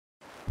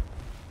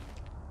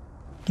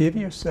Give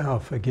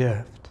yourself a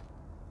gift.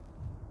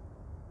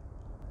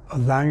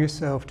 Allow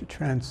yourself to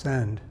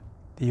transcend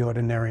the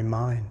ordinary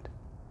mind.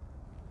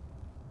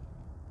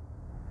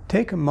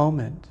 Take a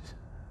moment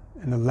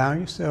and allow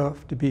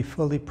yourself to be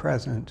fully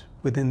present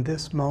within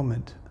this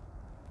moment.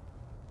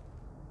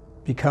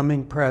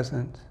 Becoming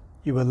present,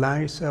 you allow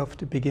yourself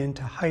to begin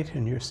to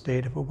heighten your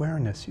state of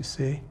awareness, you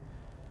see.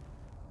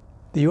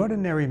 The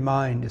ordinary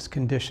mind is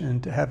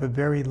conditioned to have a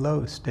very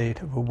low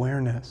state of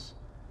awareness.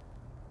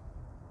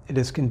 It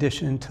is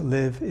conditioned to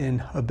live in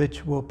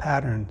habitual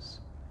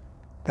patterns,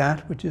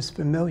 that which is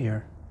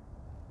familiar,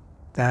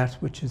 that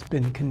which has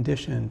been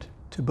conditioned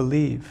to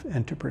believe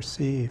and to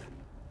perceive.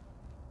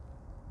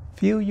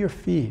 Feel your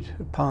feet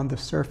upon the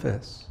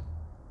surface,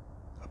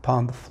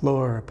 upon the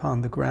floor,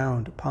 upon the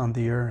ground, upon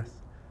the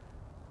earth.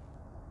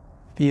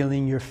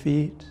 Feeling your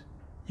feet,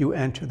 you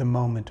enter the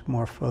moment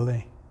more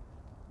fully.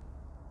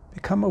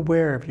 Become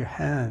aware of your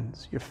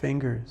hands, your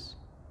fingers.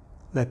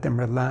 Let them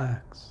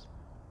relax.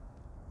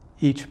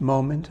 Each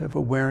moment of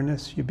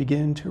awareness, you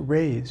begin to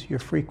raise your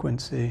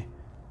frequency,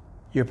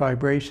 your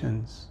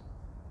vibrations.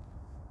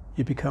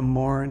 You become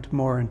more and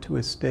more into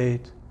a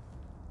state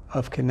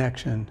of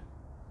connection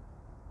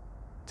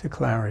to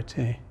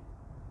clarity.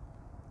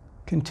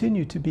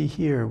 Continue to be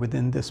here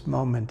within this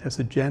moment as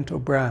a gentle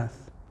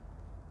breath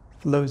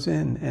flows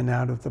in and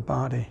out of the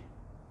body.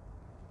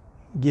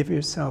 Give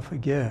yourself a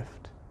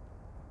gift.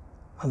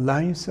 Allow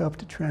yourself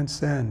to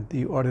transcend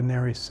the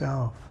ordinary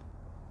self.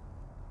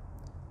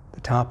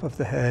 The top of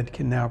the head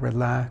can now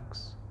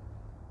relax.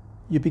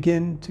 You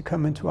begin to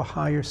come into a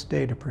higher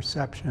state of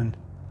perception.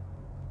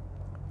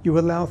 You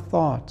allow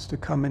thoughts to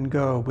come and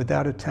go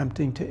without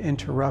attempting to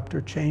interrupt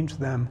or change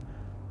them.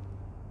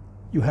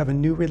 You have a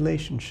new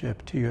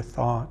relationship to your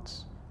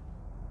thoughts.